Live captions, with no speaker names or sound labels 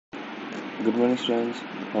Good morning, students.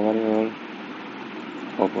 How are you all?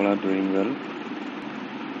 Hope all are doing well.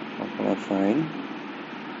 Hope all are fine.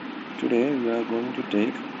 Today we are going to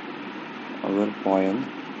take our poem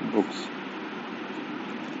Books.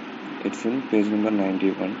 It's in page number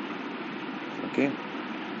 91. Okay.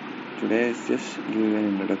 Today is just give you an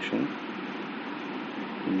introduction.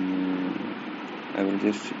 I will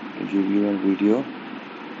just give you a video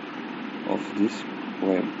of this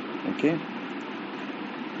poem. Okay.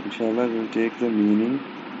 Inshallah, we will take the meaning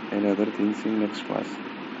and other things in next class.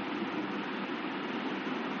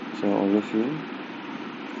 So all of you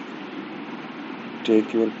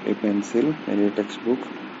take your a pencil and your textbook,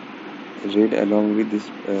 read along with this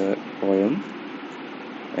poem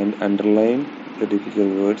and underline the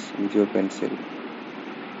difficult words with your pencil.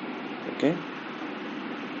 Okay,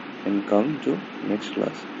 and come to next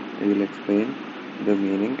class. We will explain the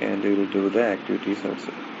meaning and we will do the activities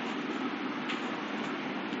also.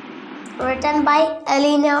 Written by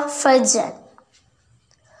Elena Fergen.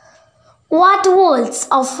 What worlds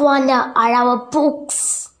of wonder are our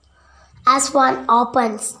books as one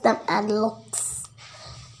opens them and looks.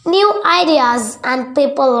 New ideas and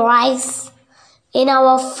people rise in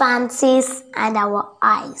our fancies and our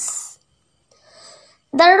eyes.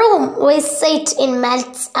 The room we sit in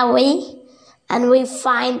melts away and we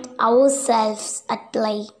find ourselves at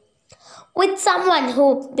play with someone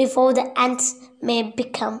who before the end may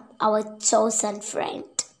become our chosen friend.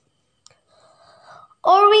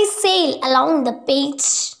 Or we sail along the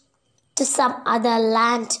page to some other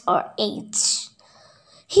land or age.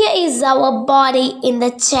 Here is our body in the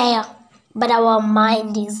chair, but our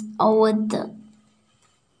mind is over there.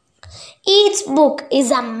 Each book is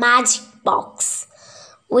a magic box,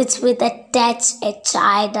 which with a touch a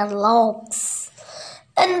child unlocks.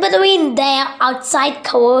 And between their outside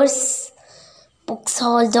covers, books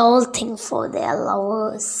hold all things for their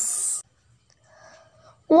lovers.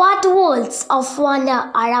 What worlds of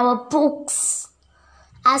wonder are our books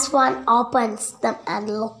as one opens them and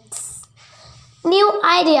looks. New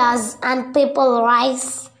ideas and people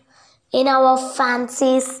rise in our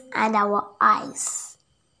fancies and our eyes.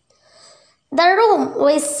 The room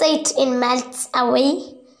we sit in melts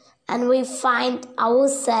away and we find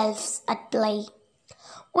ourselves at play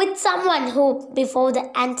with someone who before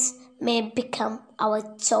the end may become our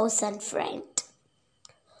chosen friend.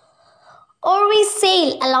 Or we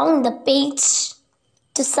sail along the page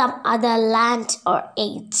to some other land or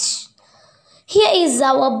age. Here is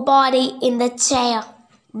our body in the chair,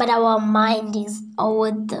 but our mind is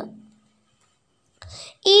over there.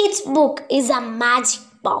 Each book is a magic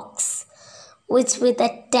box, which with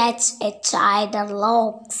a touch a child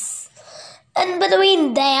unlocks. And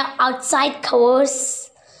between their outside covers,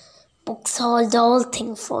 books hold all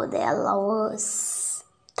things for their lovers.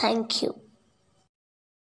 Thank you.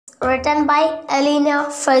 Written by Elena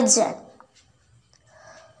Fergen.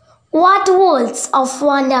 What worlds of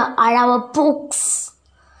wonder are our books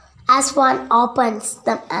as one opens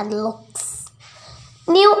them and looks.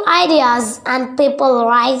 New ideas and people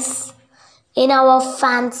rise in our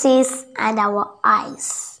fancies and our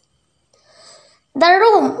eyes. The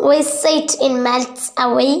room we sit in melts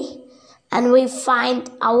away and we find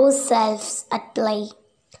ourselves at play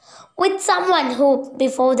with someone who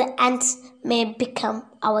before the end may become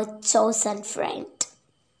our chosen friend.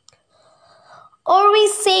 Or we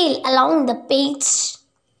sail along the page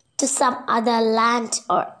to some other land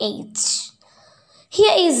or age.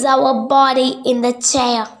 Here is our body in the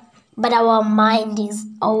chair, but our mind is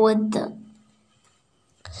over there.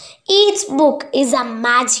 Each book is a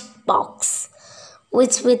magic box,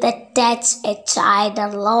 which with a touch a child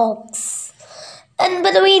unlocks. And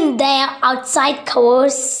between their outside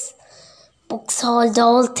covers, books hold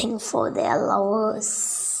all things for their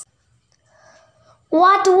lovers.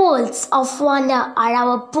 What worlds of wonder are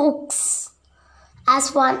our books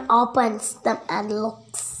as one opens them and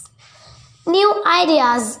looks. New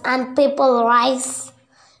ideas and people rise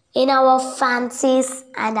in our fancies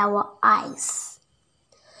and our eyes.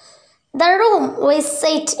 The room we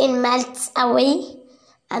sit in melts away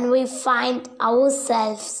and we find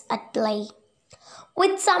ourselves at play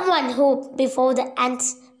with someone who before the end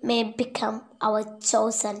may become our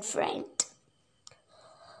chosen friend.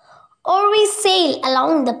 Or we sail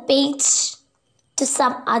along the page to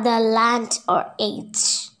some other land or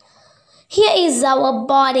age. Here is our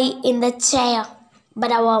body in the chair,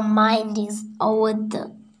 but our mind is over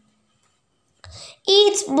there.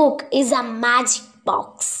 Each book is a magic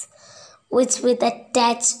box, which with a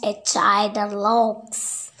touch a child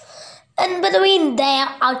unlocks. And between their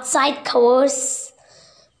outside covers,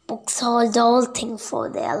 books hold all things for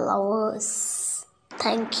their lovers.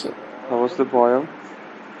 Thank you. How was the poem?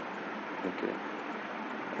 Okay,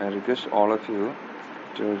 I request all of you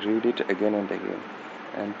to read it again and again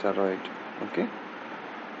and thorough it. Okay,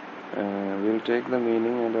 we'll take the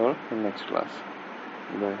meaning and all in next class.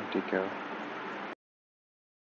 Bye, take care.